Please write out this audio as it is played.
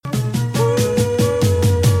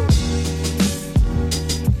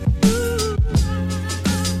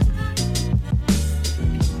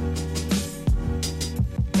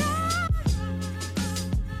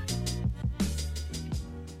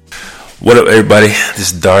What up, everybody?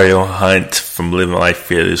 This is Dario Hunt from Living Life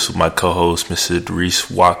Fearless with my co-host, Mr. Reese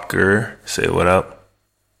Walker. Say what up.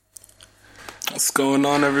 What's going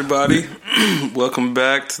on, everybody? Welcome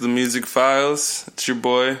back to the Music Files. It's your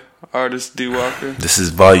boy, Artist D. Walker. This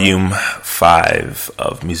is volume 5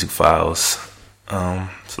 of Music Files. So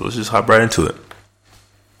let's just hop right into it.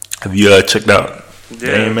 Have you checked out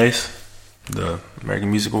the AMAs? The American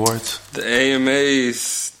Music Awards? The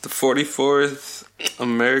AMAs, the 44th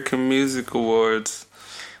American Music Awards.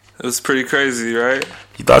 It was pretty crazy, right?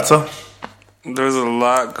 You thought so? There was a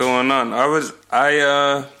lot going on.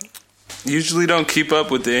 I usually don't keep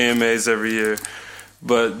up with the AMAs every year,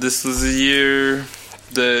 but this was a year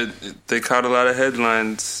that they caught a lot of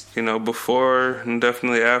headlines, before and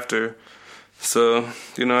definitely after. So,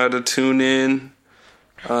 I had to tune in.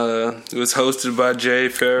 It was hosted by Jay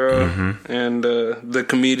Pharoah and the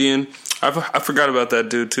comedian. I forgot about that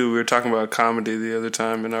dude too. We were talking about comedy the other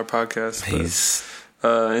time in our podcast.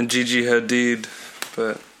 And Gigi Hadid,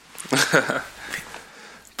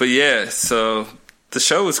 but yeah. So the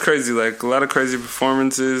show was crazy. Like a lot of crazy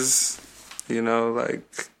performances.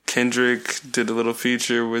 Like Kendrick did a little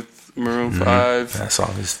feature with Maroon 5. That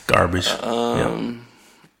song is garbage.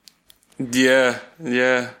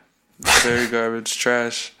 Yeah. Very garbage,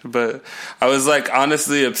 trash. But I was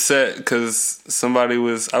honestly upset because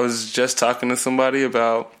I was just talking to somebody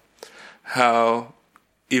about how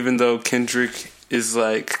even though Kendrick is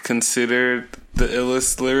considered the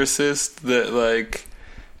illest lyricist, that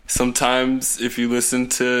sometimes if you listen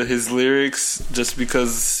to his lyrics, just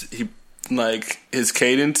because he his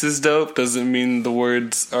cadence is dope doesn't mean the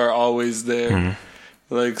words are always there.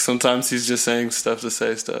 Sometimes he's just saying stuff to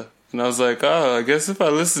say stuff. And I was like, oh, I guess if I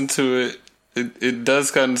listen to it does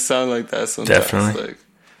kind of sound like that sometimes.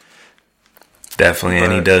 Definitely.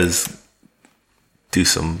 And he does do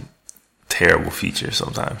some terrible features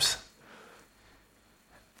sometimes.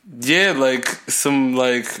 Yeah,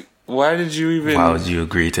 why did you even... Why would you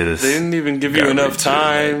agree to this? They didn't even give you enough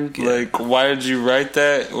time. Why did you write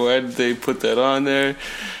that? Why did they put that on there?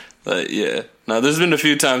 Yeah. Now, there's been a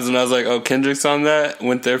few times when I was like, oh, Kendrick's on that.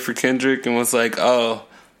 Went there for Kendrick and was like, oh...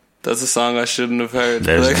 That's a song I shouldn't have heard.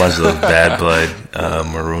 There's a bunch of Bad Blood.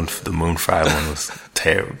 The Moon 5 one was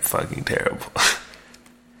terrible, fucking terrible.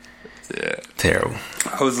 Yeah. Terrible.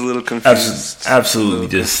 I was a little confused.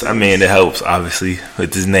 Absolutely. It helps, obviously,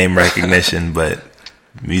 with his name recognition, but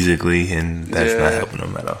musically, and that's not helping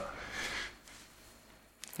him at all.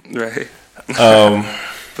 Right.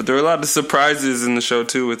 But there were a lot of surprises in the show,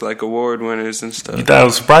 too, with, award winners and stuff. You thought it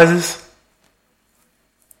was surprises?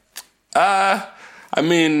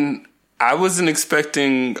 I wasn't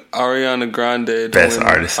expecting Ariana Grande to Best win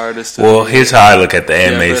artist. Well, here's how I look at the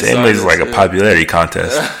AMAs. The AMAs is like a popularity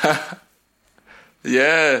contest.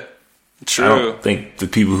 Yeah, true. I don't think the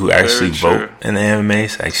people who actually vote in the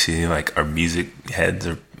AMAs actually are music heads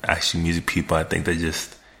or actually music people. I think they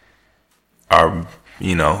just are,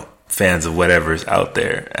 fans of whatever's out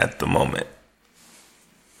there at the moment.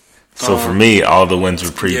 So for me, all the wins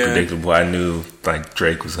were pretty predictable. I knew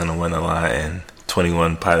Drake was going to win a lot, and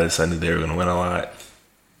 21 Pilots, I knew they were going to win a lot.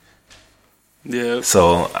 Yeah.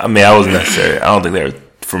 So, I wasn't necessarily... I don't think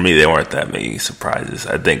for me, they weren't that many surprises.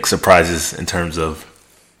 I think surprises in terms of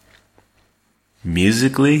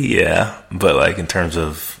musically, yeah. But, in terms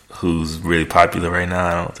of who's really popular right now,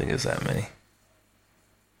 I don't think it's that many.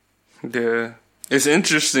 Yeah. It's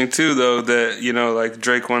interesting, too, though, that,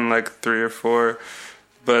 Drake won, 3 or 4.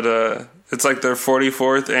 But, it's their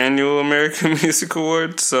 44th annual American Music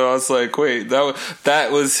Awards. So I was like, wait, that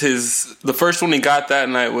was the first one he got that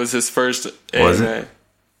night was his first AMA. Was it?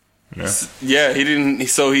 No. Yeah, he didn't,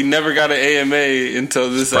 so he never got an AMA until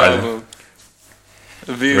this album.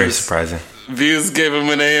 Very surprising. Views gave him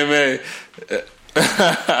an AMA.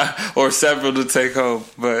 Or several to take home,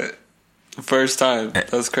 but first time.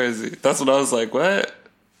 That's crazy. That's what I was like, what?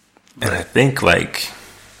 And I think,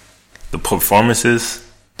 the performances...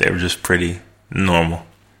 They were just pretty normal.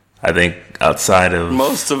 I think outside of...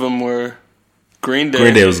 Most of them were. Green Day.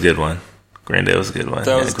 Green Day was a good one. Green Day's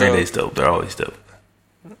dope. They're always dope.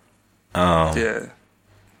 Yeah.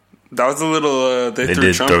 That was a little... they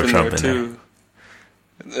threw Trump in there, too.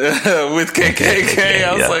 With KKK.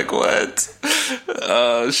 I was like, what?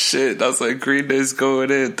 Oh, shit. I was like, Green Day's going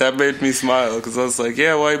in. That made me smile, because I was like,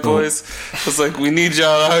 yeah, white boys. I was like, we need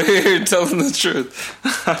y'all out here telling the truth.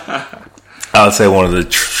 I would say one of the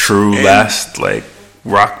true last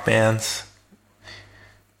rock bands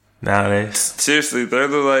nowadays. Seriously, they're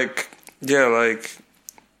they're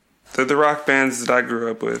the rock bands that I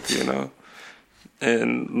grew up with,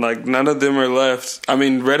 and none of them are left.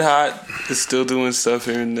 Red Hot is still doing stuff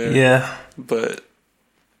here and there. Yeah, but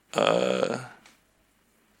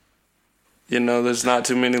there's not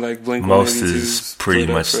too many like Blink. Most is pretty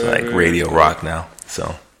much like radio rock now.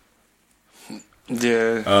 So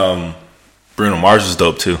yeah. Bruno Mars is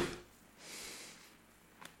dope too.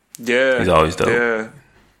 Yeah, he's always dope. Yeah,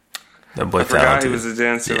 that boy I forgot talented. he was a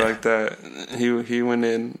dancer like that. He went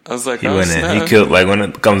in. I was like, he went in. He killed. Like when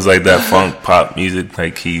it comes like that funk pop music,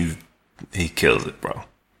 like he kills it, bro.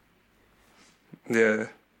 Yeah,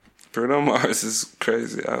 Bruno Mars is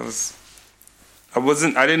crazy. I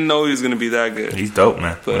didn't know he was gonna be that good. He's dope,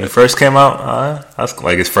 man. But when he first came out, I was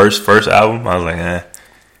like his first album. I was like,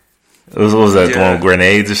 what was that? The one with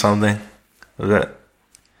grenades or something? What was that?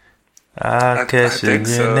 I catch a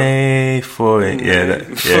grenade for it. Yeah, that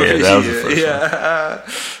was the first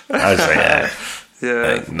one. I was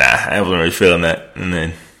like, like, nah, I wasn't really feeling that. And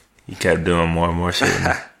then he kept doing more and more shit.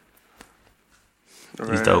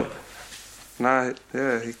 He's dope. Nah,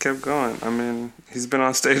 yeah, he kept going. I mean, he's been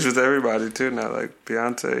on stage with everybody too now. Like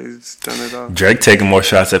Beyonce, he's done it all. Drake taking more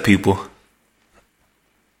shots at people.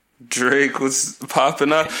 Drake was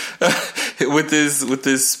popping up with his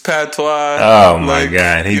patois. Oh my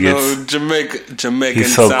god, Jamaican.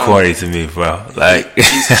 He's so sound. corny to me, bro. Like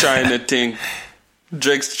he's trying to think.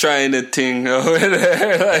 Drake's trying to think over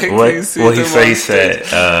there. Like, what he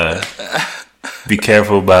said? Be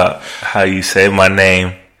careful about how you say my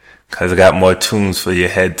name, cause I got more tunes for your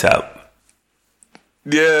head top.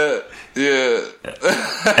 Yeah. I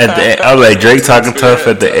was like, Drake talking tough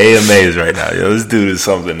at the AMAs right now. Yo, this dude is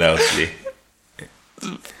something else, G.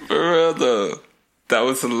 For real though, that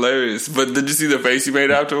was hilarious. But did you see the face he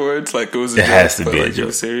made afterwards? Like it was. It has to be a joke. He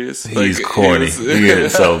was serious. He's corny. He's getting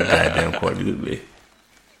so goddamn corny to me.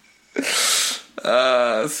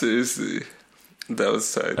 Seriously, that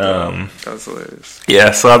was tight. That was hilarious.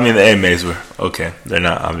 Yeah, so I mean the AMAs were okay. They're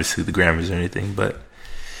not obviously the Grammys or anything, but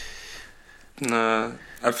nah.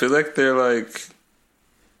 I feel like they're like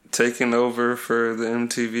taking over for the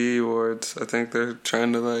MTV Awards. I think they're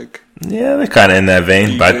trying to like. Yeah, they're kind of in that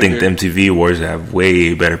vein, but I think the MTV Awards have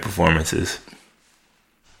way better performances.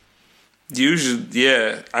 Usually,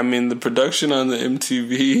 yeah. I mean, the production on the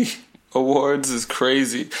MTV Awards is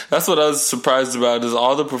crazy. That's what I was surprised about. Is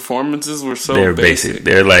all the performances were so they're basic.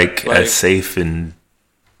 They're like as safe and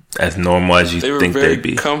as normal as you think they'd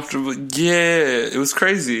be. Comfortable. Yeah, it was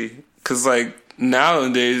crazy because like.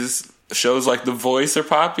 Nowadays, shows like The Voice are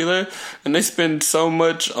popular, and they spend so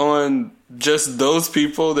much on just those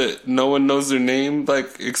people that no one knows their name,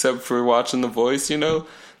 like except for watching The Voice.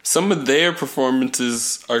 Some of their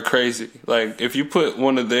performances are crazy. Like if you put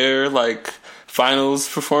one of their like finals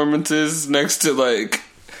performances next to like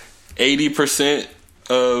 80%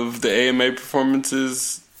 of the AMA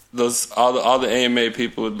performances, all the AMA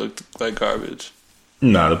people would look like garbage.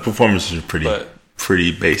 No, the performances are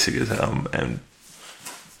pretty basic as hell and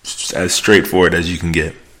as straightforward as you can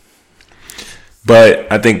get.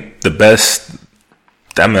 But I think the best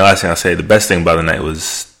thing about the night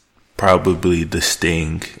was probably the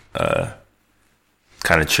Sting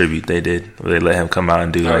kind of tribute they did, where they let him come out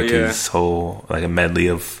and do his whole like a medley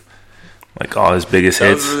of like all his biggest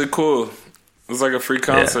hits. That was really cool. It was like a free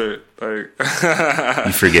concert. Yeah. Like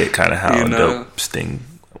you forget kind of how dope Sting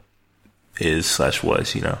is /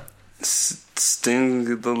 was,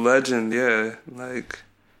 Sting, the legend, yeah. Like,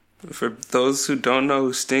 for those who don't know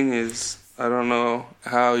who Sting is, I don't know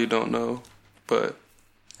how you don't know, but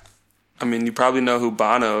I mean, you probably know who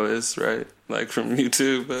Bono is, right? Like from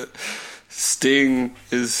YouTube, but Sting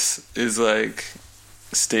is like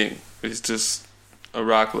Sting. He's just a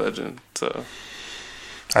rock legend. So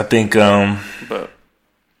I think, but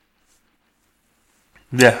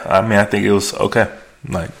yeah, I mean, I think it was okay.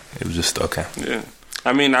 Like it was just okay. Yeah.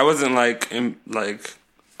 I mean, I wasn't like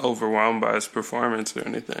overwhelmed by his performance or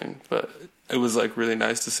anything, but it was like really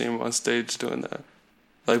nice to see him on stage doing that,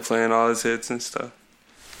 like playing all his hits and stuff,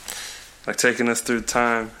 like taking us through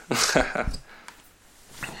time.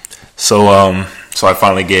 So I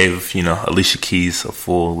finally gave Alicia Keys a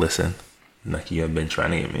full listen, like you have been trying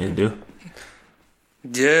to get me to do.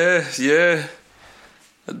 Yeah.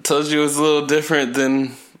 I told you it was a little different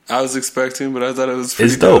than I was expecting, but I thought it was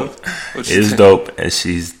pretty dope. It's dope, and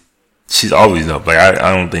she's always dope. Like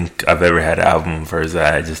I don't think I've ever had an album of hers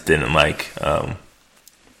that I just didn't like.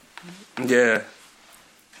 Yeah,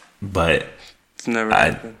 but it's never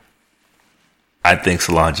happened. I think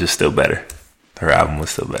Solange is still better. Her album was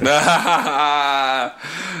still better.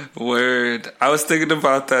 Word. I was thinking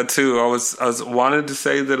about that too. I was wanted to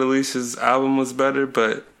say that Alicia's album was better,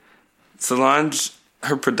 but Solange.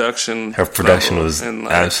 Her production was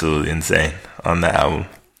absolutely insane on the album.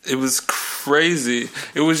 It was crazy.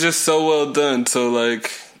 It was just so well done. So like,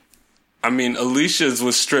 I mean, Alicia's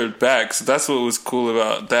was stripped back, so that's what was cool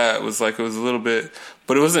about that. Was like it was a little bit,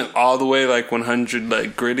 but it wasn't all the way like 100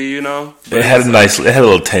 like gritty, you know. But it had a nice, it had a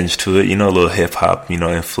little tinge to it, you know, a little hip hop, you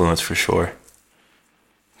know, influence for sure.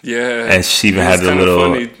 Yeah, and she even had the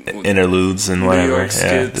little interludes and whatever.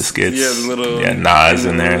 Yeah, the skits. Yeah, the little Nas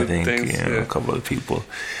in there. I think a couple of people.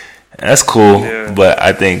 And that's cool, but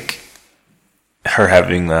I think her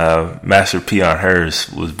having Master P on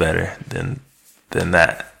hers was better than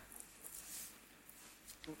that.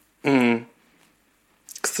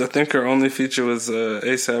 Because I think her only feature was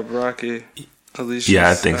ASAP Rocky, Alicia's Yeah,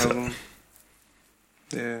 I think album.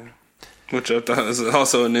 So. Yeah, which I thought was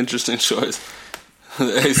also an interesting choice.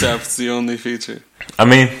 ASAP's the only feature. I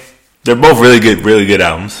mean, they're both really good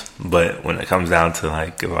albums, but when it comes down to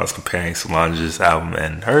like if I was comparing Solange's album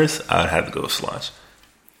and hers, I'd have to go with Solange.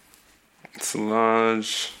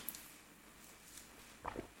 Solange.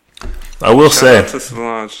 I will say, out to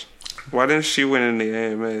Solange. Why didn't she win in the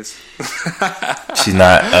AMAs? She's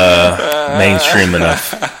not mainstream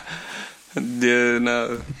enough. Yeah,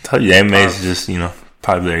 no. I tell you, AMAs is just, you know,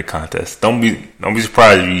 popularity contest. Don't be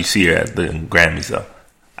surprised if you see her at the Grammys though.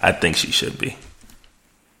 I think she should be.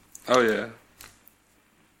 Oh yeah,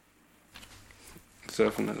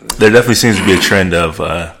 definitely. There definitely seems to be a trend of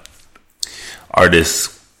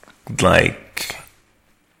artists like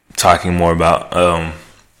talking more about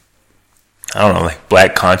I don't know, like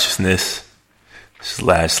black consciousness /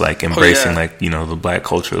 like embracing like, you know, the black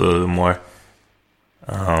culture a little bit more.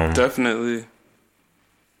 Definitely.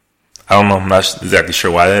 I don't know. I'm not exactly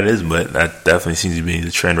sure why that is, but that definitely seems to be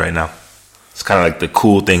the trend right now. It's kind of like the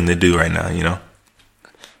cool thing to do right now, you know?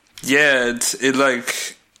 Yeah, it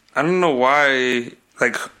like, I don't know why.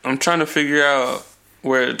 Like, I'm trying to figure out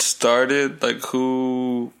where it started. Like,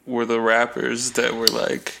 who were the rappers that were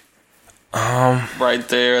like right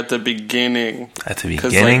there at the beginning? At the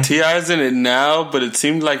beginning? Because like T.I.'s in it now, but it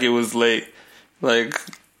seemed like it was late. Like,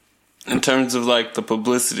 in terms of like the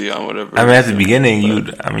publicity on whatever. I mean, at the beginning,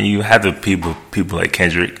 you had the people like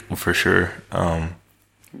Kendrick for sure.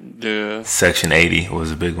 Yeah. Section 80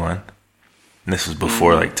 was a big one. And this was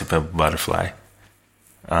before like To Pimp a Butterfly.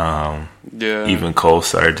 Yeah. Even Cole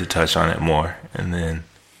started to touch on it more, and then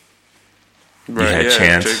you had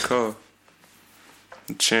Chance. J. Cole.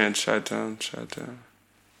 Chance, Chi-Town.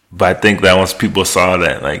 But I think that once people saw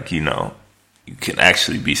that, like, you know, you can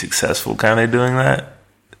actually be successful kind of doing that,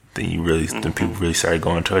 then people really started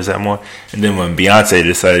going towards that more. And then when Beyonce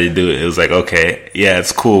decided to do it, it was like, okay, yeah,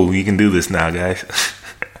 it's cool. We can do this now, guys.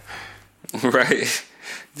 Right.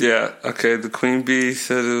 Yeah. Okay. The Queen Bee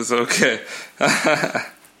said it was okay.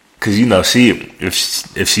 Because, you know,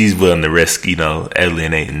 if she's willing to risk, you know,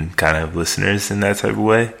 alienating kind of listeners in that type of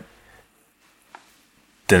way,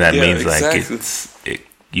 then that means exactly. like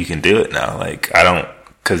you can do it now. Like,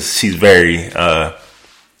 because she's very, I'll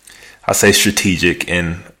say strategic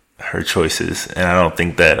in her choices, and I don't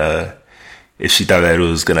think that if she thought that it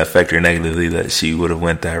was going to affect her negatively, that she would have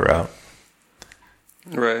went that route.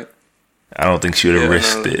 Right. I don't think she would have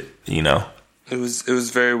risked it, you know. It was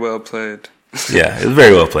very well played. Yeah, it was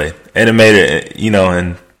very well played. And it made it, you know,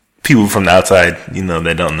 and people from the outside, you know,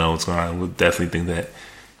 that don't know what's going on would definitely think that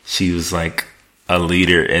she was like a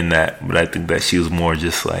leader in that. But I think that she was more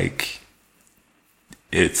just like,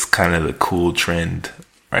 it's kind of the cool trend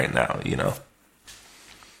right now, you know.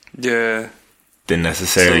 Yeah. Than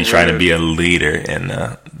necessarily trying to be a leader in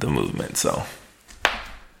the movement, so.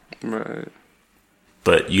 Right.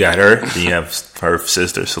 But you got her, then you have her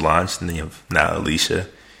sister Solange, and then you have now Alicia,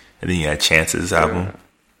 and then you had Chance's album. Yeah.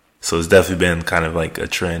 So it's definitely been kind of like a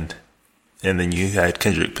trend. And then you had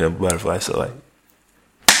Kendrick, Pimp a Butterfly, so like.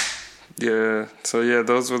 Yeah, so yeah,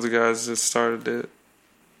 those were the guys that started it.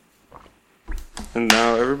 And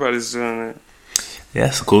now everybody's doing it. Yeah,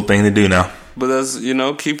 it's a cool thing to do now. But that's, you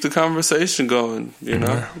know, keep the conversation going, you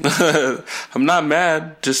know? I'm not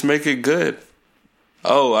mad, just make it good.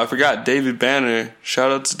 Oh, I forgot David Banner.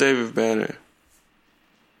 Shout out to David Banner.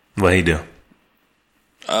 What'd he do?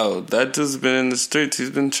 Oh, that dude's been in the streets. He's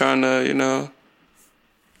been trying to, you know,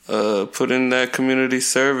 put in that community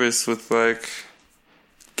service with, like,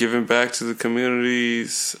 giving back to the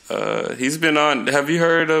communities. He's been on... Have you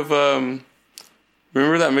heard of...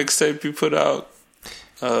 remember that mixtape you put out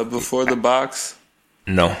before the box?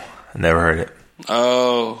 No, I never heard it.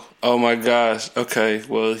 Oh my gosh. Okay,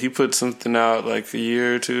 well, he put something out like a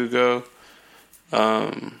year or two ago.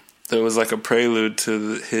 There was like a prelude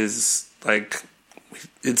to his, like,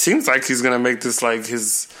 it seems like he's gonna make this like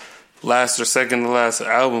his last or second to last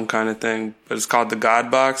album kind of thing, but it's called the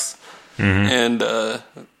God Box. And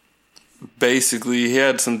basically he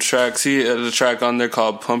had some tracks. He had a track on there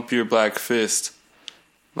called Pump Your Black Fist,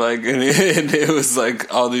 Like, and it was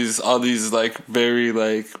like all these like very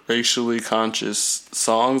like racially conscious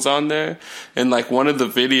songs on there, and like one of the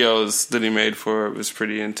videos that he made for it was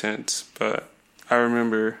pretty intense. But I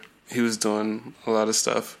remember he was doing a lot of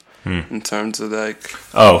stuff in terms of like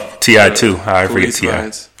T.I. too. I forget T.I.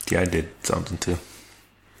 lines. T.I. did something too.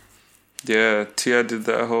 Yeah, T.I. did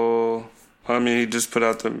that whole. I mean, he just put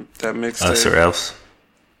out that mixtape. Us or Else.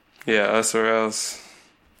 Yeah, Us or Else,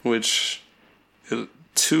 which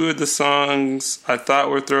two of the songs I thought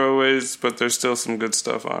were throwaways, but there's still some good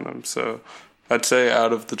stuff on them. So I'd say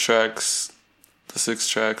out of the tracks, the 6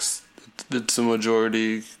 tracks, it's a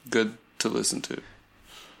majority good to listen to.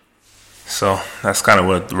 So that's kind of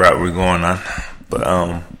what the route we're going on. But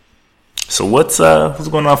so what's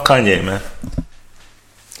going on with Kanye, man?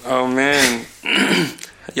 Oh man,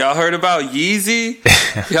 y'all heard about Yeezy?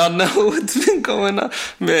 Y'all know what's been going on,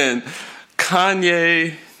 man.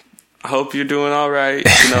 Kanye, I hope you're doing all right.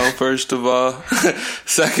 First of all,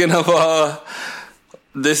 second of all,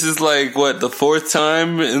 this is like what the 4th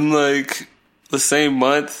time in like the same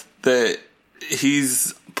month that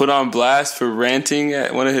he's put on blast for ranting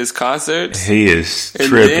at one of his concerts. He is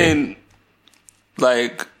tripping. And then,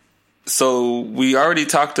 like, so we already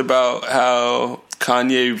talked about how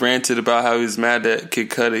Kanye ranted about how he was mad at Kid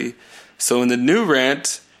Cudi. So in the new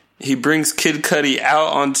rant, he brings Kid Cudi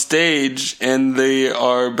out on stage and they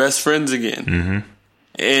are best friends again. Mm-hmm.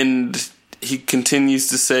 And he continues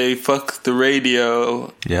to say, fuck the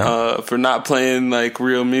radio for not playing like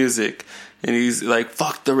real music. And he's like,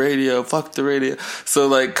 fuck the radio, fuck the radio. So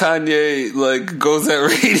like Kanye like goes at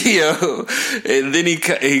radio, and then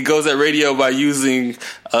he goes at radio by using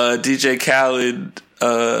DJ Khaled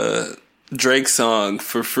Drake song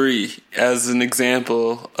for free as an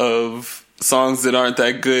example of songs that aren't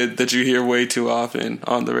that good that you hear way too often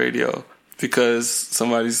on the radio because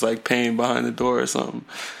somebody's like paying behind the door or something.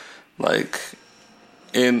 Like,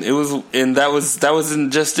 and that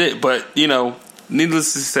wasn't just it, but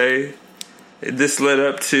needless to say, this led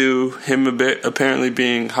up to him apparently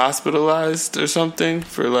being hospitalized or something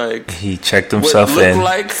for like... He checked himself in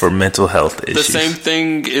like for mental health issues. The same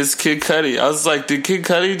thing as Kid Cudi. I was like, did Kid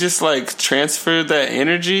Cudi just like transfer that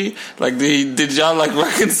energy? Like, did y'all like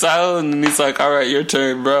reconcile? And then he's like, all right, your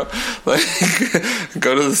turn, bro. Like,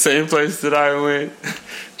 go to the same place that I went.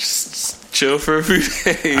 Just chill for a few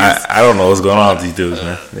days. I don't know what's going on with these dudes,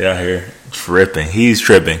 man. They out here tripping. He's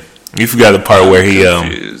tripping. You forgot the part where he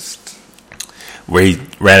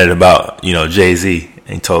ranted about, Jay-Z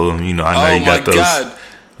and told him, I know you got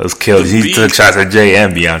those kills. He took shots at Jay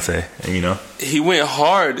and Beyonce, and he went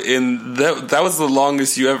hard, and that was the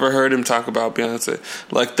longest you ever heard him talk about Beyonce.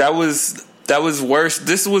 Like that was worse.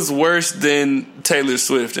 This was worse than Taylor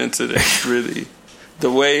Swift incident, really. The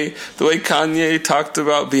way Kanye talked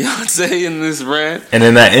about Beyonce in this rant, and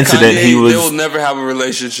in that incident, they will never have a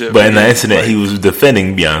relationship. But in that incident, he was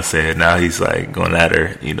defending Beyonce, and now he's like going at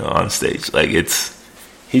her, on stage. Like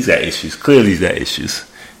he's got issues. Clearly, he's got issues.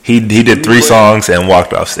 He did 3 songs and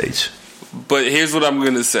walked off stage. But here's what I'm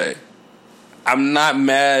gonna say: I'm not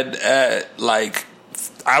mad at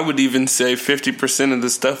I would even say 50% of the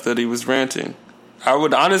stuff that he was ranting. I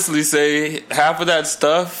would honestly say half of that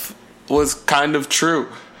stuff was kind of true.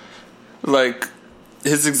 Like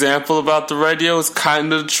his example about the radio is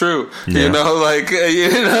kind of true. Yeah.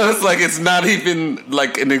 It's like it's not even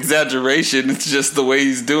like an exaggeration. It's just the way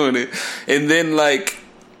he's doing it. And then like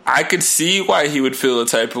I could see why he would feel a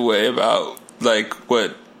type of way about like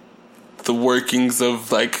what the workings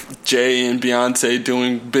of like Jay and Beyonce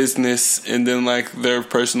doing business and then like their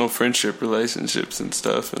personal friendship relationships and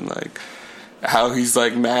stuff, and like how he's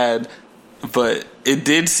like mad. But it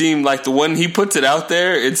did seem like the one he puts it out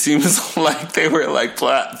there, it seems like they were like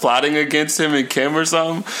plotting against him and Kim or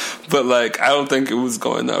something. But like, I don't think it was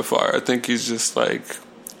going that far. I think he's just like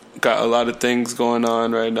got a lot of things going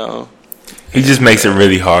on right now. He just makes it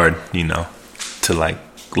really hard, to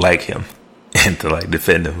like him and to like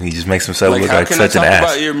defend him. He just makes himself look like such an ass. How can I talk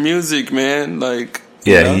about your music, man? Like,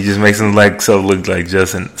 yeah, he just makes him look like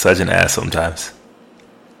just such an ass sometimes.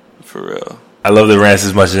 For real. I love the rants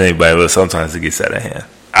as much as anybody, but sometimes it gets out of hand.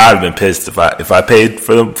 I'd have been pissed if I paid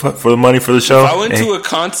for the money for the show. If I went to a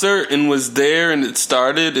concert and was there and it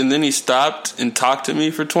started and then he stopped and talked to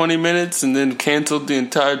me for 20 minutes and then canceled the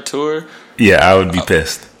entire tour. Yeah, I would be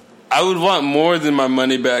pissed. I would want more than my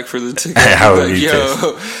money back for the ticket. I would be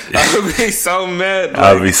pissed. I would be so mad.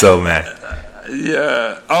 I would be so mad.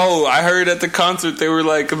 Yeah. Oh, I heard at the concert they were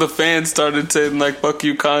like, the fans started saying like, fuck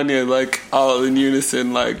you, Kanye, like all in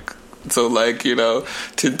unison, like So, like,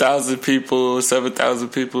 10,000 people, 7,000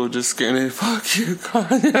 people just screaming, fuck you,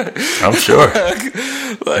 Kanye. I'm sure.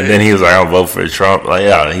 And then he was like, I'll vote for Trump. Like,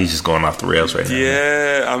 yeah, he's just going off the rails right now.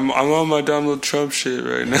 Yeah, I'm on my Donald Trump shit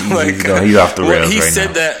right now. He's off the rails he right said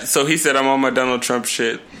now. that, so he said I'm on my Donald Trump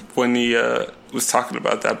shit when he was talking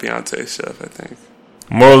about that Beyonce stuff, I think.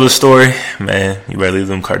 Moral of the story, man, you better leave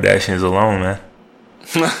them Kardashians alone, man.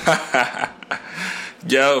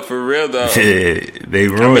 Yo, for real though. They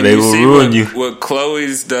will ruin you. What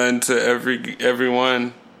Chloe's done to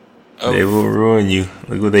everyone. They will ruin you.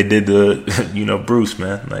 Look what they did to Bruce,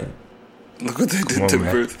 man. Like, look what they did to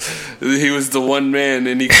Bruce. He was the one man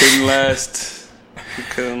and he couldn't last.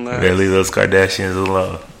 Better leave those Kardashians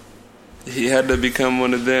alone. He had to become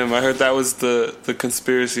one of them. I heard that was the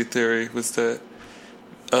conspiracy theory, was that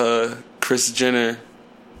Kris Jenner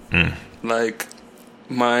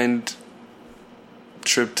mind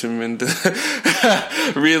tripped him into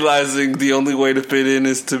realizing the only way to fit in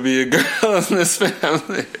is to be a girl in this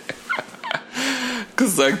family.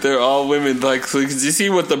 Cause they're all women. So you see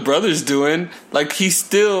what the brother's doing? He's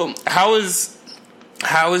still how is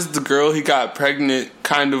the girl he got pregnant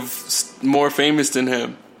kind of more famous than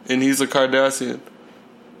him, and he's a Kardashian.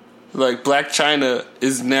 Blac Chyna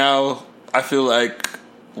is now, I feel like,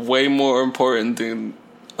 way more important than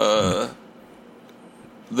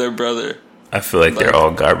their brother. I feel like they're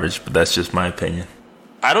all garbage, but that's just my opinion.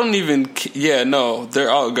 I don't even... Yeah, no, they're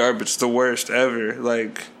all garbage. The worst ever.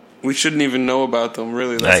 We shouldn't even know about them,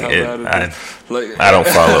 really. That's how bad it is. I don't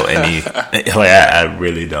follow any... I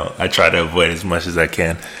really don't. I try to avoid as much as I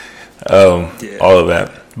can. All of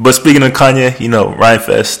that. But speaking of Kanye,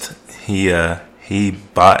 Rhymefest, he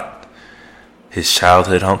bought his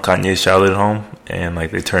childhood home, Kanye's childhood home, and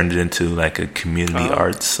they turned it into a community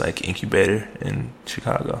arts incubator in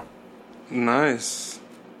Chicago. Nice.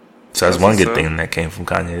 So that's one good thing that came from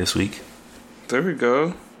Kanye this week. There we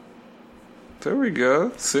go.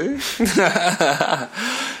 See?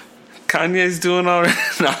 Kanye's doing all right.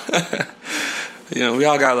 No. We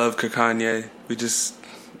all got love for Kanye. We just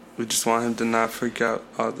want him to not freak out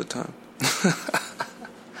all the time.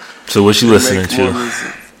 So what you listening to?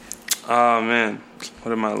 Oh man,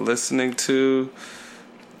 what am I listening to?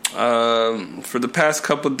 For the past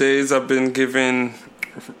couple days, I've been giving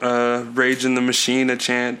Rage in the Machine a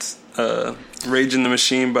chance. Rage in the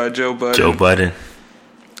Machine by Joe Budden. Joe Budden.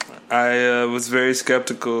 I was very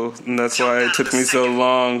skeptical, and that's why it took me so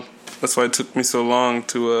long. That's why it took me so long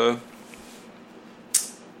to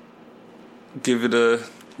give it a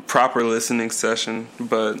proper listening session.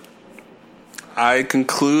 But I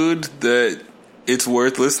conclude that it's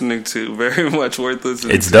worth listening to. Very much worth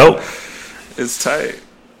listening to. It's dope. It's tight.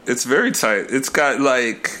 It's very tight. It's got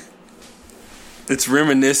it's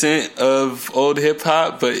reminiscent of old hip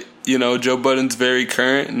hop, but Joe Budden's very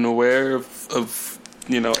current and aware of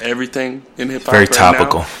everything in hip hop. Very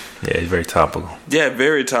topical. Yeah, he's very topical. Yeah,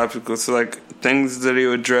 very topical. So things that he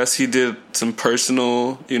would address, he did some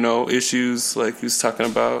personal, issues. He was talking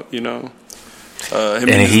about, him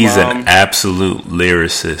and he's mom. An absolute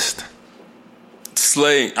lyricist.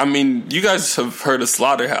 Slay. I mean, you guys have heard of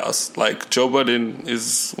Slaughterhouse. Joe Budden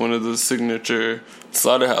is one of the signature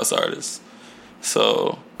Slaughterhouse artists.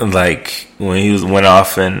 So, when he went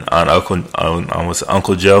off on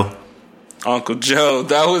Uncle Joe. Uncle Joe,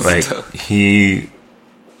 that was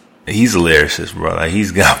he's a lyricist, bro.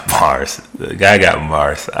 He's got bars. The guy got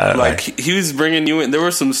bars. He was bringing you in. There were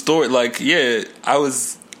some story. I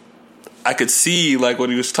could see what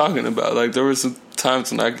he was talking about. There were some times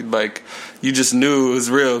when I could you just knew it was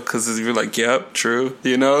real because you were yep, true.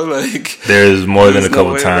 There's more than a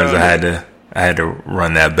couple times I had to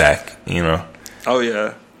run that back. Oh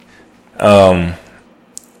yeah. I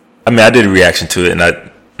did a reaction to it,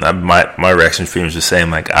 and my reaction to it was the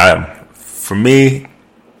same. For me,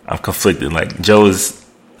 I'm conflicted. Joe is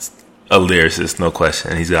a lyricist, no question,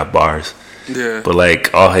 and he's got bars. Yeah.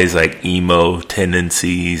 But all his emo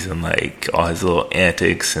tendencies and all his little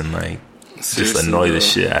antics and just annoy the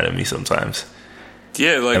shit out of me sometimes.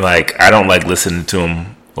 Yeah, and I don't listening to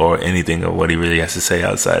him or anything of what he really has to say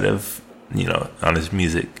outside of on his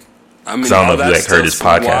music. I don't know if you heard his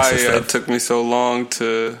podcast and stuff. It took me so long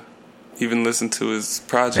to even listen to his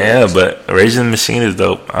project. Yeah, but Rage in the Machine is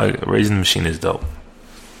dope. Rage in the Machine is dope.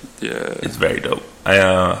 Yeah, it's very dope. I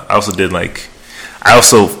also did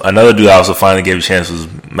another dude I also finally gave a chance was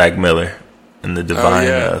Mac Miller in the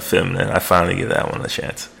Divine film, and I finally gave that one a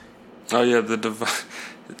chance. Oh yeah, the Divine.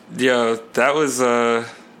 Yeah, that was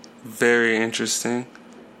very interesting.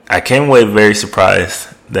 I came away very surprised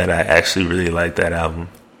that I actually really liked that album.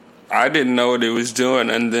 I didn't know what he was doing,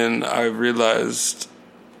 and then I realized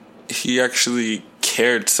he actually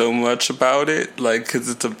cared so much about it, like, because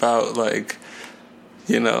it's about, like,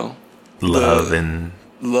 you know, love and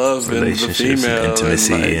relationships and the female and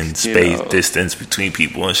intimacy and, like, and space, distance between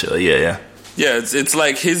people and shit. Yeah. Yeah, it's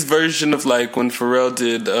like his version of, like, when Pharrell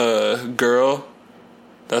did Girl.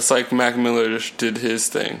 That's like Mac Miller did his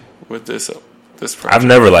thing with this project. I've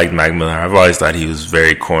never liked Mac Miller. I've always thought he was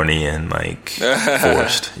very corny and, like,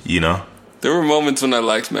 forced, you know? There were moments when I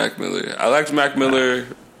liked Mac Miller. I liked Mac Miller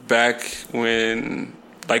back when,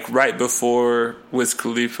 like, right before Wiz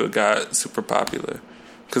Khalifa got super popular.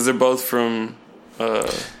 Because they're both from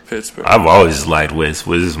Pittsburgh. I've always liked Wiz.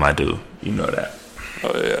 Wiz is my dude. You know that.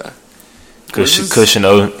 Oh, yeah. Cushion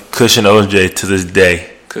OJ to this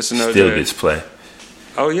day Cushion OJ still gets play.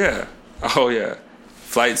 Oh, yeah.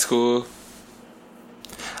 Flight School.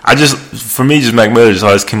 For me, Mac Miller just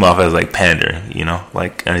always came off as, like, pandering, you know,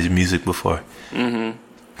 like, on his music before.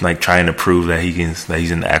 Mm-hmm. Like, trying to prove that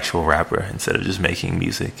he's an actual rapper instead of just making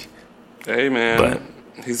music. Hey, man. But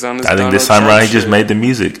he's on his I think this time around, he just made the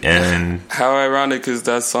music. And how ironic is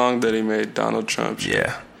that song that he made, Donald Trump shit?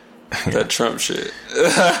 Yeah. That Trump shit.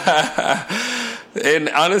 And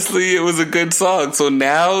honestly, it was a good song. So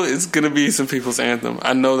now it's going to be some people's anthem.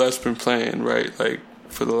 I know that's been playing, right? Like,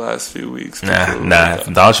 for the last few weeks. Nah.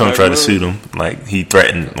 Donald Trump tried to sue him. Like, he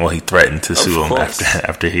threatened to sue him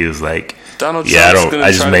after he was like, Donald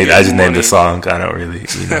I just named the song. I don't really,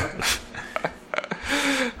 you know.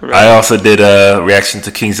 Right. I also did a reaction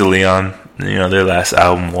to Kings of Leon, you know, their last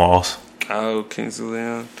album, Walls. Oh, Kings of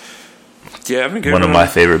Leon. Yeah, one of my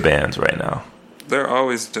favorite bands right now. They're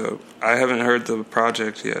always dope. I haven't heard the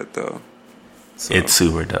project yet, though. So. It's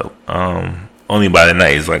super dope. Only by the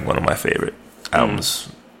Night is, like, one of my favorite albums.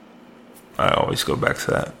 I always go back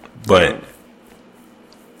to that. But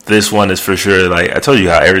this one is for sure, like, I told you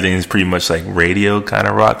how everything is pretty much like radio kind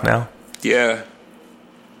of rock now. Yeah.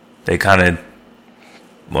 They kind of,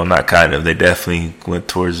 well, not kind of, they definitely went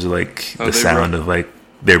towards, like, the sound of, like,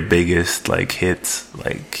 their biggest, like, hits.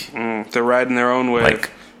 Like, they're riding their own way.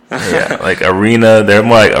 Like, yeah, like arena. They're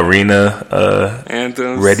more like arena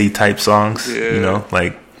anthems, ready type songs. Yeah. You know,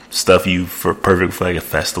 like stuff perfect for like a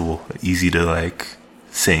festival, easy to like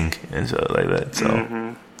sing and stuff like that.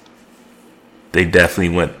 So they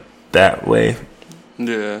definitely went that way.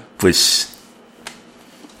 Yeah, which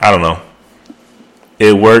I don't know.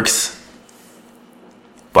 It works,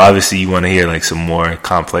 but obviously you want to hear like some more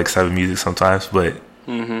complex type of music sometimes. But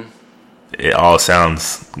it all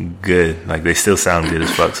sounds good. Like, they still sound good as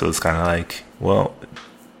fuck. So it's kind of like, well,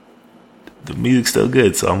 the music's still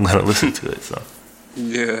good, so I'm gonna listen to it. So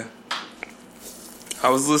yeah, I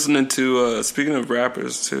was listening to speaking of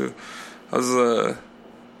rappers too, I was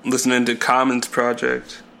listening to Common's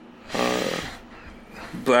project,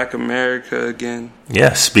 Black America again.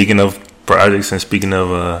 Yeah, speaking of projects and speaking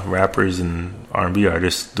of rappers and R&B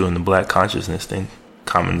artists doing the Black consciousness thing,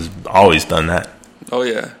 Common's always done that. Oh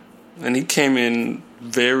yeah. And he came in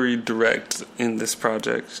very direct in this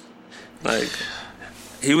project. Like,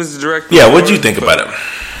 he was the director. Yeah, what did you think about him?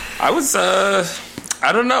 I was,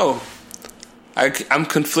 I don't know. I'm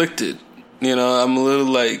conflicted. You know, I'm a little,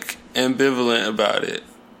 like, ambivalent about it.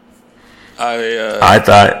 I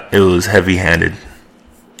thought it was heavy-handed.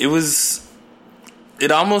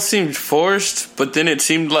 It almost seemed forced, but then it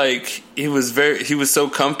seemed like he was so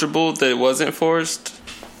comfortable that it wasn't forced.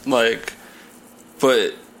 Like,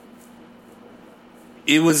 but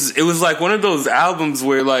it was like one of those albums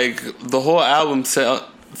where, like, the whole album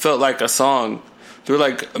felt like a song. There were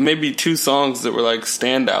like maybe 2 songs that were like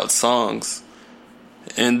standout songs,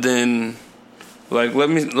 and then like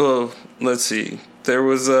let's see. There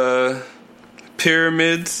was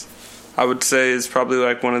Pyramids. I would say is probably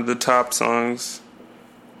like one of the top songs.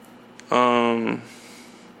 What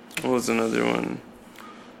was another one?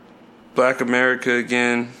 Black America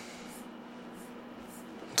again.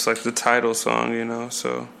 It's like the title song, you know,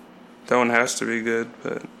 so that one has to be good.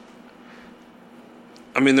 But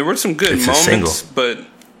I mean, there were some good moments,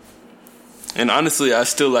 and honestly, I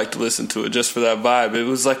still like to listen to it just for that vibe. It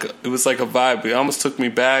was like a vibe. It almost took me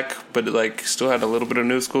back, but it like still had a little bit of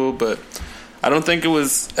new school. But I don't think it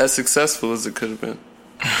was as successful as it could have been.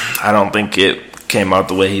 I don't think it came out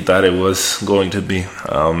the way he thought it was going to be.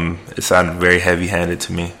 It sounded very heavy-handed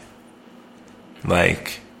to me.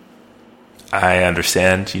 Like, I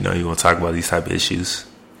understand, you know, you want to talk about these type of issues,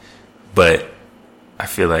 but I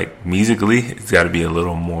feel like musically, it's got to be a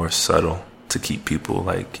little more subtle to keep people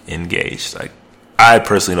like engaged. Like, I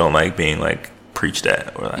personally don't like being like preached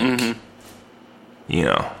at or like, you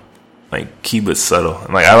know, like keep it subtle.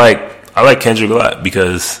 Like, I like Kendrick a lot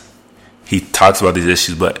because he talks about these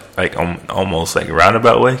issues, but like almost like a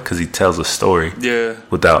roundabout way, because he tells a story,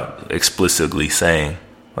 without explicitly saying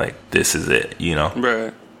like this is it, you know,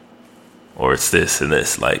 right? Or it's this and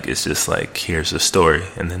this. Like it's just like here's a story,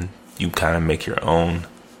 and then you kind of make your own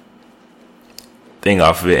thing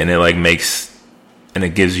off of it, and it like makes, and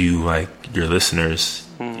it gives you like your listeners,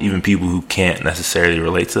 even people who can't necessarily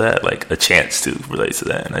relate to that, like a chance to relate to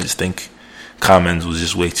that. And I just think Commons was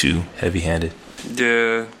just way too heavy-handed.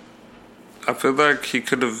 Yeah. I feel like he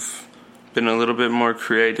could have been a little bit more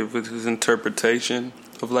creative with his interpretation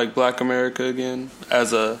of like Black America again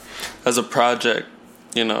as a project,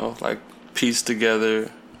 you know, like pieced together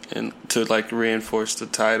and to like reinforce the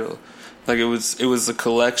title. Like it was a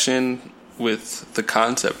collection with the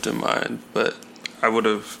concept in mind, but I would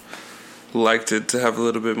have liked it to have a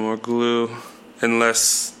little bit more glue and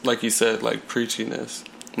less, like you said, like preachiness.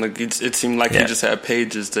 Like it seemed like he just had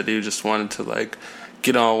pages that he just wanted to like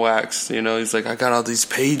get on wax, you know. He's like, I got all these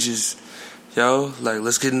pages, yo, like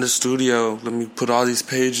let's get in the studio, let me put all these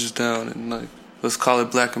pages down and like let's call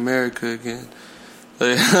it Black America again.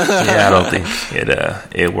 Like, I don't think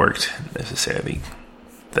it worked necessarily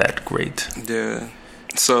that great. Yeah.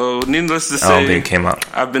 So needless to say, I don't think it came out.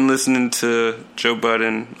 I've been listening to Joe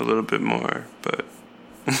Budden a little bit more, but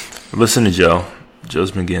listen to Joe.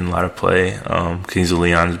 Joe's been getting a lot of play. Kings of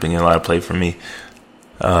Leon has been getting a lot of play for me.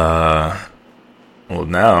 Well,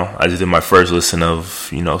 now I just did my first listen of,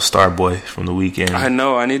 you know, Starboy from the Weeknd. I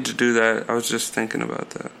know, I need to do that. I was just thinking about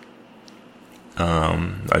that.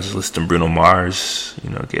 I just listened to Bruno Mars, you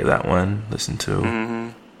know, gave that one listen to. Mm-hmm.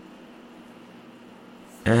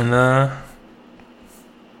 And,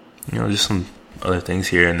 you know, just some other things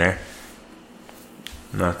here and there.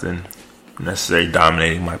 Nothing necessarily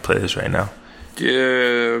dominating my playlist right now.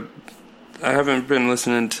 Yeah, I haven't been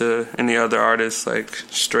listening to any other artists like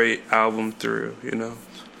straight album through, you know.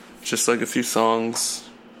 Just like a few songs,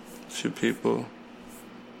 a few people.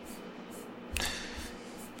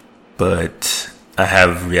 But I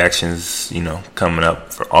have reactions, you know, coming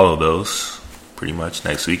up for all of those pretty much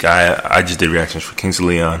next week. I just did reactions for Kings of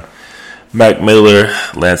Leon, Mac Miller,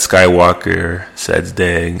 Lance Skywalker, Seds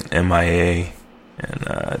Dag, MIA,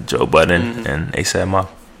 and Joe Budden, and ASAP Mob.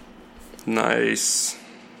 Nice.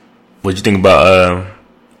 What'd you think about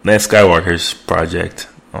Lance Skywalker's project?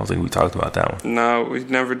 I don't think we talked about that one. No, we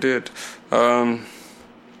never did.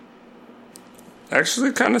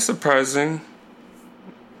 Actually, kind of surprising.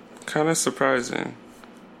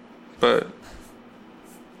 But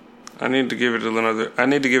I need to give it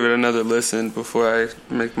another listen before I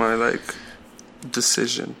make my like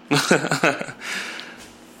decision.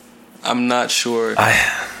 I'm not sure.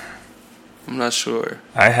 I'm not sure.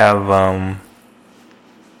 I have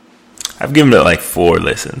I've given it like 4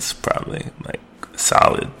 listens, probably like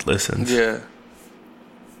solid listens. Yeah.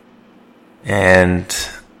 And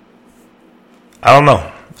I don't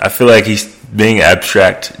know. I feel like he's being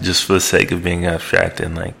abstract just for the sake of being abstract,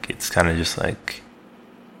 and like it's kind of just like,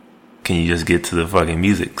 can you just get to the fucking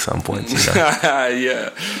music some points, you know? Yeah.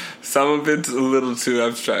 Some of it's a little too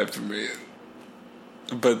abstract for me.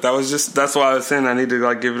 But that's why I was saying I need to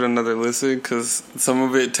like give it another listen, because some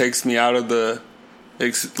of it takes me out of the,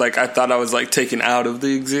 like I thought I was like taken out of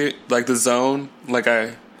the like the zone. Like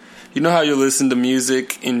you know how you listen to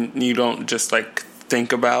music and you don't just like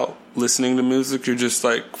think about listening to music, you're just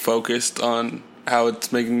like focused on how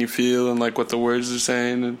it's making you feel and like what the words are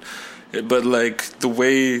saying, but like the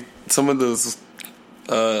way some of those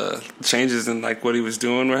changes in like what he was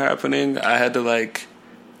doing were happening, I had to like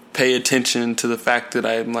pay attention to the fact that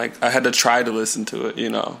I had to try to listen to it, you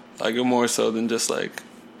know, like more so than just like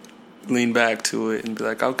lean back to it and be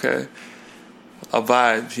like, okay, I'll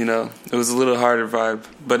vibe, you know. It was a little harder vibe,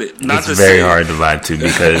 but it's very hard to vibe to,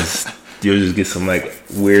 because you'll just get some like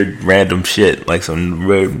weird random shit, like some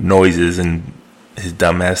weird noises and his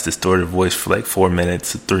dumbass distorted voice for like 4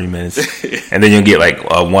 minutes, 3 minutes, and then you'll get like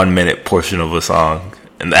a 1 minute portion of a song,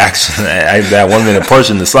 and actually that 1 minute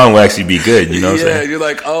portion of the song will actually be good, you know what I'm saying? You're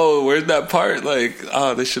like, oh, where's that part? Like,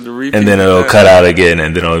 oh, they should have repeated. And then it'll cut out again,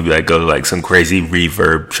 and then it'll be like go to like some crazy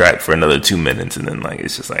reverb track for another 2 minutes, and then like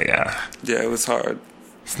it's just like yeah, it was hard.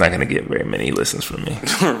 It's not gonna get very many listens from me.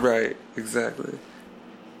 Right, exactly.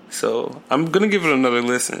 So I'm gonna give it another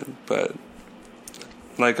listen, but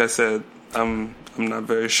like I said, I'm not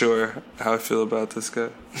very sure how I feel about this guy.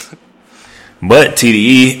 But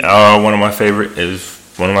TDE are one of my favorite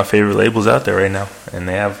labels out there right now, and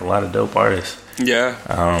they have a lot of dope artists. Yeah,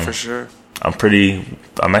 for sure.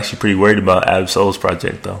 I'm actually pretty worried about Ab-Soul's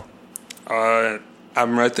project though.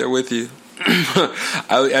 I'm right there with you.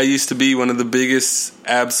 I used to be one of the biggest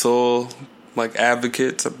Ab-Soul like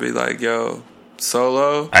advocates. I'd be like, yo,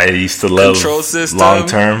 Solo. I used to love Control System. Long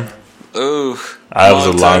Term. Ooh. I was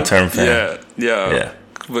a long term fan. Yeah.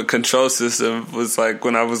 But Control System was like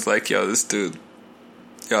when I was like, yo, this dude,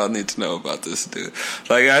 y'all need to know about this dude.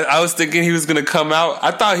 Like I was thinking he was gonna come out.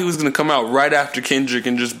 I thought he was gonna come out right after Kendrick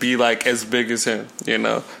and just be like as big as him, you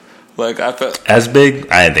know. Like I felt as big.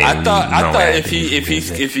 I thought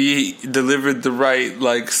if he delivered the right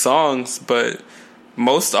like songs, but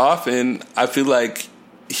most often I feel like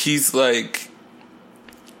he's like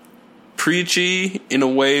preachy in a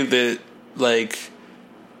way that like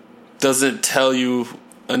doesn't tell you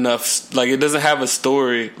enough. Like it doesn't have a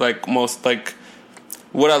story. Like most like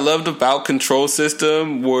what I loved about Control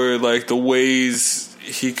System were like the ways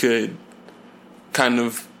he could kind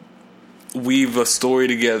of weave a story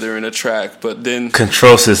together in a track. But then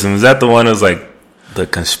Control System, is that the one that was like the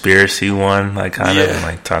conspiracy one, like kind of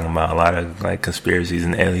like talking about a lot of like conspiracies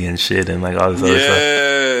and alien shit and like all this other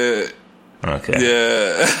stuff? Okay.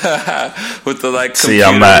 Yeah. With the like see,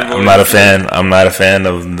 I'm not a fan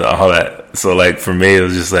of all that. So like for me it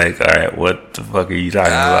was just like, all right, what the fuck are you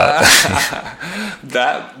talking about?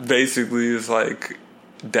 That basically is like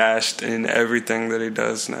dashed in everything that he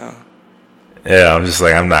does now. Yeah, I'm just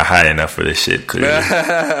like, I'm not high enough for this shit, clearly.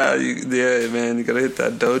 Yeah, man, you gotta hit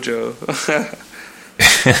that dojo.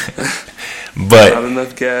 But not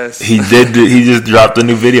enough gas. He just dropped a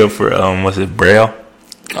new video for was it Braille?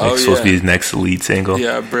 It's supposed to be his next lead single.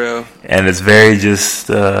 Yeah, Braille. And it's very just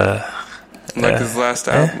like his last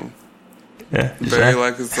album. Yeah, very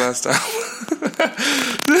like his last album.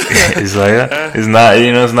 It's like it's not,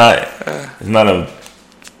 you know, it's not a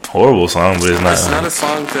horrible song, but it's not a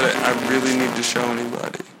song that I really need to show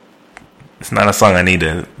anybody. It's not a song I need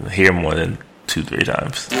to hear more than 2-3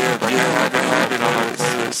 times. Yeah, like I have it on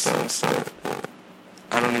this so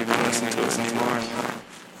I don't even listen to it anymore.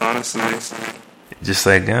 Honestly, just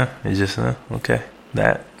like it's just okay.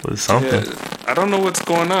 That was something. Yeah, I don't know what's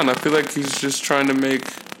going on. I feel like he's just trying to make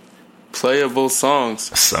playable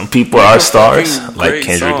songs. Some people are stars, like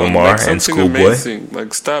Kendrick Lamar and Schoolboy. Amazing.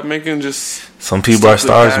 Like, stop making just. Some people are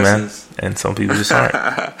stars, man, and some people just aren't.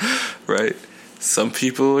 Right. Some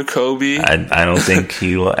people are Kobe. I don't think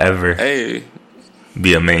he will ever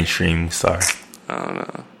be a mainstream star. I don't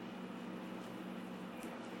know.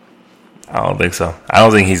 I don't think so. I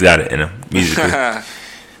don't think he's got it in him musically.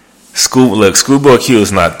 Schoolboy Q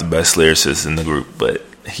is not the best lyricist in the group, but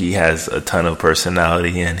he has a ton of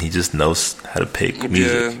personality and he just knows how to pick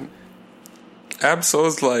music. Yeah.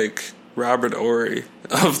 Ab-Soul's like Robert Horry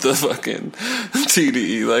of the fucking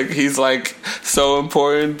TDE. Like, he's like so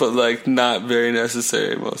important, but like not very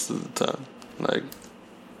necessary most of the time.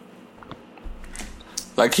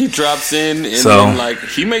 Like he drops in and then like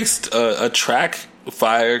he makes a track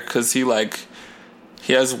fire because he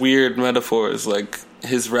has weird metaphors. Like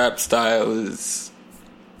his rap style is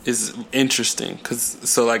interesting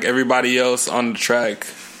so like everybody else on the track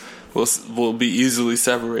will be easily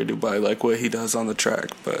separated by like what he does on the track.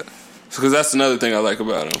 But because that's another thing I like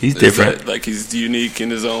about him. He's different. That, like, he's unique in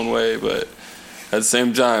his own way, but at the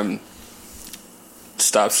same time,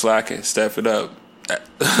 stop slacking, step it up.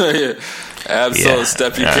 Ab-Soul,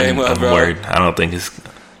 step your game up, bro. Worried. I don't think it's.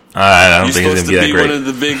 I don't think it's gonna be that great. You're supposed to be one of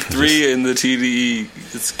the big three in the TDE.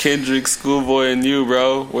 It's Kendrick, Schoolboy, and you,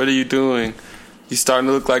 bro. What are you doing? You starting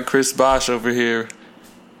to look like Chris Bosh over here.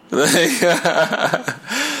 Like,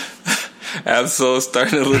 Ab-Soul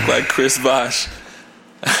starting to look like Chris Bosh.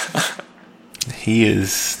 He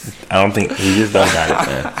is. I don't think he just don't got it,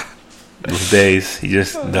 man. These days, he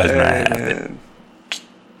just does not have it.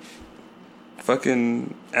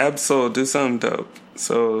 Fucking Ab-Soul, do something dope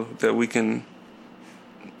so that we can,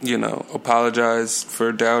 apologize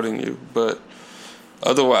for doubting you. But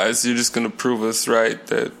otherwise, you're just gonna prove us right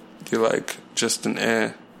that you're like just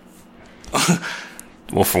an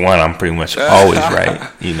Well, for one, I'm pretty much always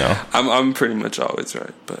right. I'm pretty much always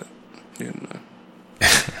right, but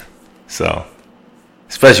So,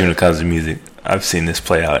 especially when it comes to music, I've seen this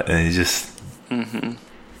play out, and it's just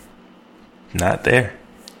not there.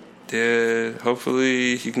 Yeah,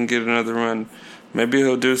 hopefully he can get another run. Maybe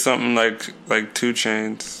he'll do something like 2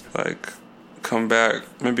 Chainz, like come back.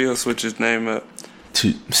 Maybe he'll switch his name up. But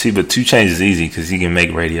 2 Chainz is easy because he can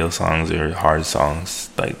make radio songs or hard songs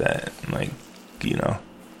like that.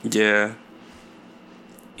 Yeah.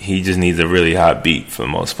 He just needs a really hot beat for the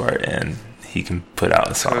most part, and he can put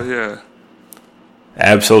out a song. Oh, yeah.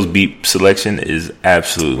 Ab-Soul's beat selection is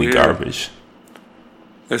absolutely garbage.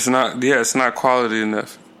 It's not quality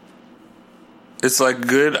enough. It's like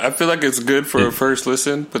good. I feel like it's good for a first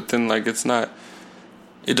listen, but then like it's not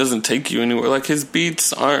it doesn't take you anywhere. Like, his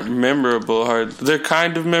beats aren't memorable hard. They're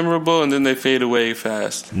kind of memorable, and then they fade away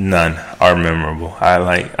fast. None are memorable. I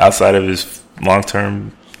like, outside of his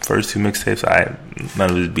long-term first two mixtapes,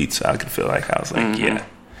 none of his beats I could feel like I was like, yeah,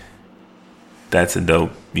 that's a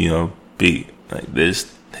dope, beat. Like,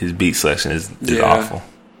 his beat selection is awful.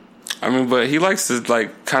 I mean, but he likes to,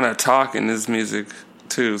 like, kind of talk in his music,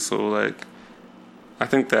 too. So, like, I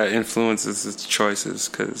think that influences his choices,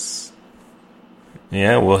 because...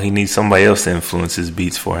 Yeah, well, he needs somebody else to influence his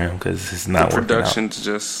beats for him, because it's not working out. The production's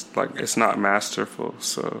just, like, it's not masterful,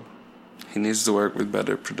 so he needs to work with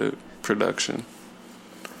better production.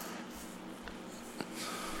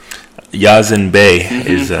 Yasin Bey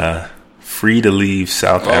is free to leave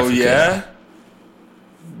South Africa. Oh, yeah?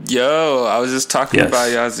 Yo, I was just talking about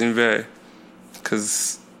Yasin Bey,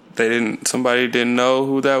 because somebody didn't know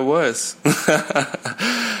who that was.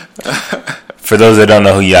 For those that don't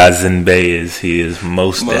know who Yasin Bey is, he is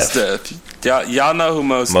Mos Def. Y'all know who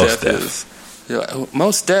Mos Def is.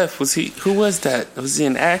 Mos Def, who was that? Was he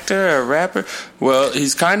an actor or a rapper? Well,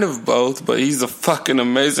 he's kind of both, but he's a fucking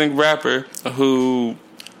amazing rapper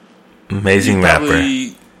Amazing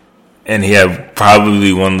rapper. And he had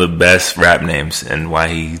probably one of the best rap names, and why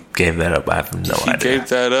he gave that up, I have no idea. He gave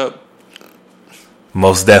that up.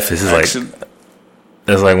 Mos Def is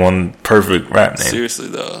that's like one perfect rap name. Seriously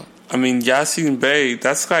though, I mean, Yasin Bey,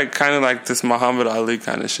 that's like kind of like this Muhammad Ali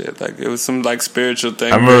kind of shit. Like, it was some like spiritual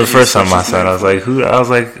thing. I remember the first time I saw it, I was like, who? I was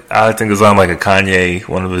like, I think it was on like a Kanye,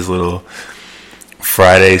 one of his little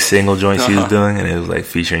Friday single joints he was doing, and it was like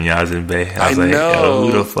featuring Yasin Bey. I was like, yo,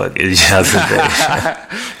 who the fuck is Yasin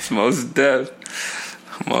Bey? It's Mos Def.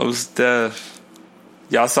 Mos Def.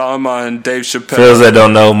 Y'all saw him on Dave Chappelle. For those that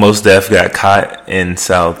don't know, Mos Def got caught in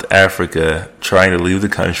South Africa trying to leave the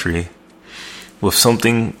country with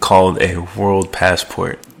something called a world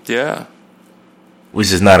passport. Yeah.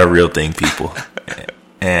 Which is not a real thing, people.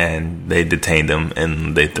 And they detained him,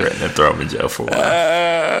 and they threatened to throw him in jail for a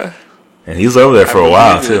while. And he was over there for a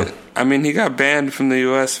while, too. I mean, he got banned from the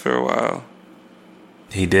U.S. for a while.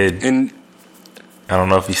 He did. And I don't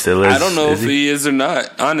know if he still is. I don't know if he is or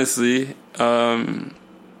not, honestly.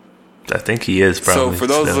 I think he is, probably. So for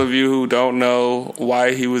those of you who don't know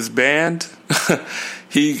why he was banned,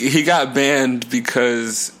 he got banned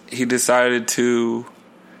because he decided to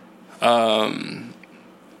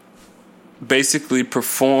basically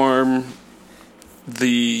perform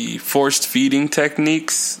the forced feeding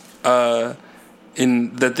techniques that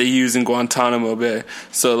they use in Guantanamo Bay.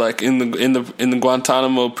 So like in the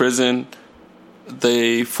Guantanamo prison,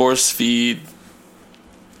 they force feed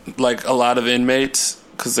like a lot of inmates,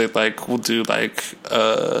 because they like will do like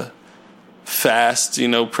fast,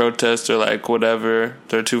 protest or like whatever.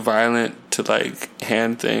 They're too violent to like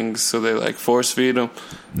hand things, so they like force feed them.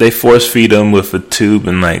 They force feed them with a tube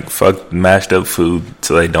and like mashed up food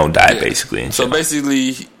so they don't die, basically. So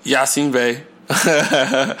basically, Yasin Bey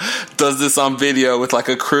does this on video with like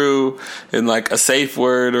a crew and like a safe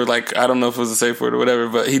word, or like I don't know if it was a safe word or whatever,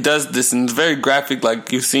 but he does this and it's very graphic.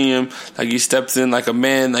 Like you see him, like he steps in like a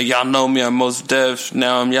man, like y'all know me, I'm Mos Def,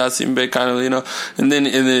 now I'm Yasin Bey, kind of, and then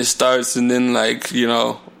it starts, and then like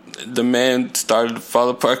the man started to fall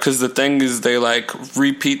apart, because the thing is they like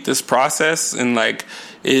repeat this process, and like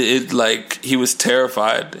it like he was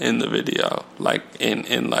terrified in the video, like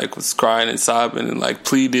and like was crying and sobbing and like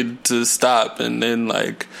pleaded to stop, and then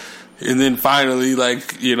finally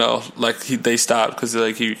they stopped, because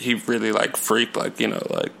like he really like freaked, like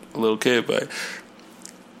like a little kid. But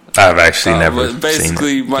I've actually never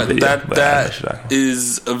basically seen that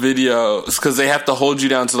is a video, because they have to hold you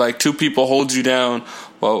down. So like two people hold you down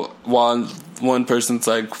while one person's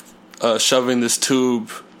like shoving this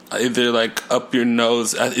tube either like up your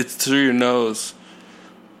nose, it's through your nose,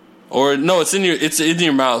 or no, it's in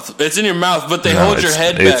your mouth. It's in your mouth, but they hold your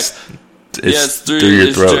head back. It's through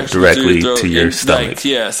your throat, directly to your stomach.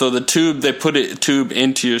 So the tube, they put a tube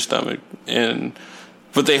into your stomach,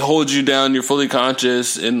 but they hold you down. You're fully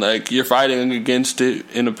conscious, and like you're fighting against it.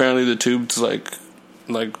 And apparently the tube's like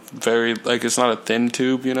very, like, it's not a thin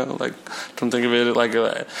tube, like, don't think of it like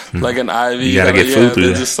an IV. You gotta get food through.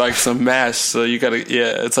 They're just like some mash, so you gotta,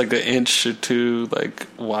 it's like an inch or two like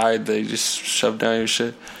wide. They just shove down your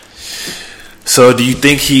shit. So do you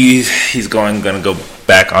think he's gonna go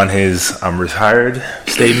back on his I'm retired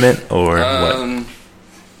statement, or what?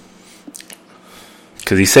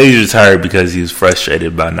 Because he said he's retired because he was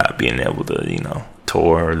frustrated by not being able to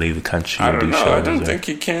tour or leave the country. I don't know. I don't think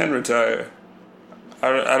he can retire.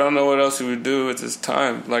 I don't know what else he would do with his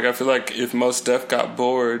time. Like, I feel like if Mos Def got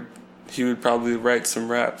bored, he would probably write some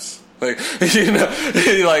raps. Like, I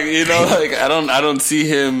don't see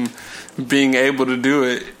him being able to do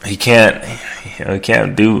it. He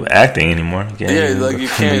can't do acting anymore. You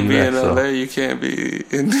can't be in LA. You can't be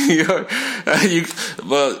in New York.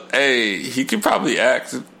 Hey, he could probably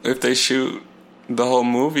act if they shoot the whole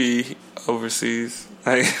movie overseas.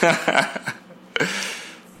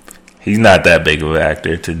 He's not that big of an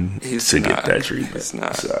actor to get that treatment. He's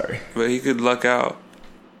not. Sorry, but he could luck out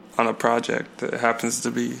on a project that happens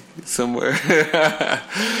to be somewhere.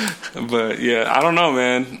 But yeah, I don't know,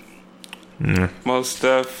 man. Most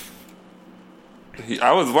stuff.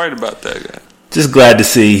 I was worried about that guy. Just glad to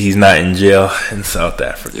see he's not in jail in South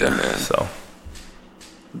Africa. Yeah, man. So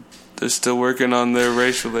they're still working on their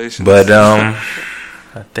race relations. But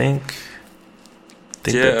I think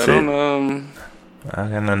that's it. I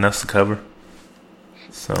got nothing else to cover.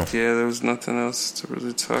 So yeah, there was nothing else to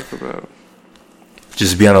really talk about.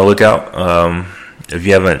 Just be on the lookout. If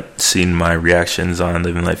you haven't seen my reactions on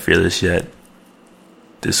Living Life Fearless yet,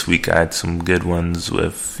 this week I had some good ones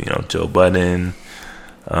with Joe Budden,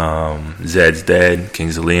 Zed's Dead,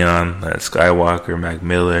 Kings of Leon, Skywalker, Mac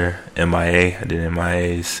Miller, MIA. I did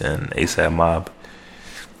MIAs and ASAP Mob.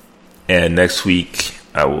 And next week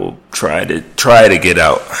I will try to get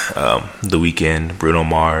out The Weeknd, Bruno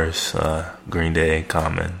Mars, Green Day,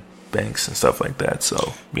 Common, Banks, and stuff like that.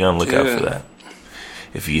 So be on the lookout for that.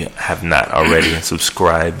 If you have not already, and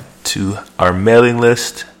subscribe to our mailing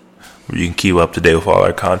list, where you can keep up to date with all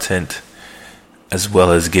our content, as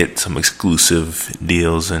well as get some exclusive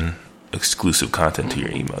deals and exclusive content to your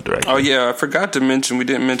email directly. Oh yeah, I forgot to mention, we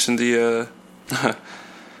didn't mention the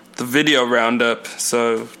the video roundup.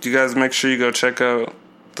 So you guys make sure you go check out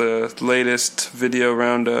the latest video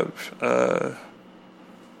roundup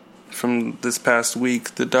from this past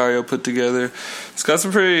week that Dario put together. It's got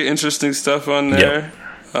some pretty interesting stuff on there.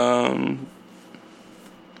 Yep.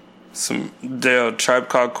 Tribe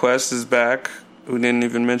Called Quest is back. We didn't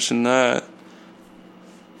even mention that.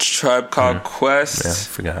 Tribe Called Quest. Yeah, I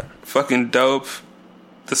forgot. Fucking dope.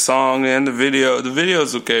 The song and the video. The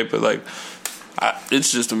video's okay, but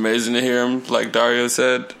it's just amazing to hear him, like Dario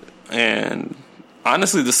said. And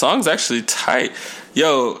honestly, the song's actually tight.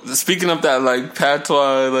 Yo, speaking of that,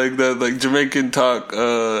 patois, that Jamaican talk,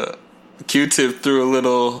 Q-Tip threw a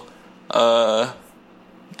little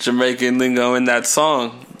Jamaican lingo in that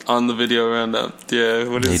song on the video roundup. Yeah,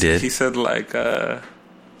 what is he did? He said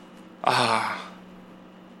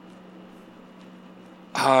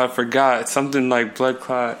I forgot. Something like blood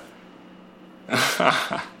clot.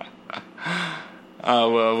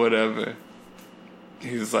 Oh, well, whatever.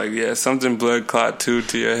 He was like, yeah, something blood clot too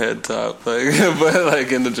to your head top. But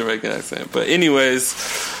in the Jamaican accent. But anyways,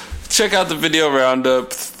 check out the video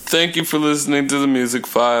roundup. Thank you for listening to the Music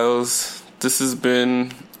Files. This has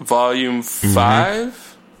been Volume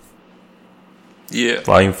 5. Yeah.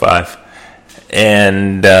 Volume 5.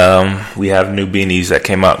 And we have new beanies that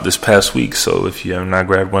came out this past week. So if you have not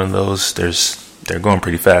grabbed one of those, they're going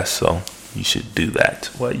pretty fast. So you should do that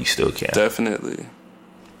while you still can. Definitely.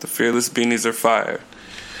 The Fearless beanies are fire.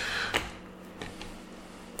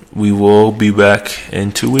 We will be back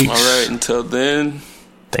in 2 weeks. All right. Until then,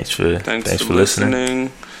 thanks for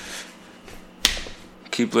listening.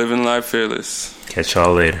 Keep living life fearless. Catch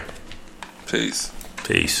y'all later. Peace.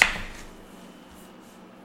 Peace.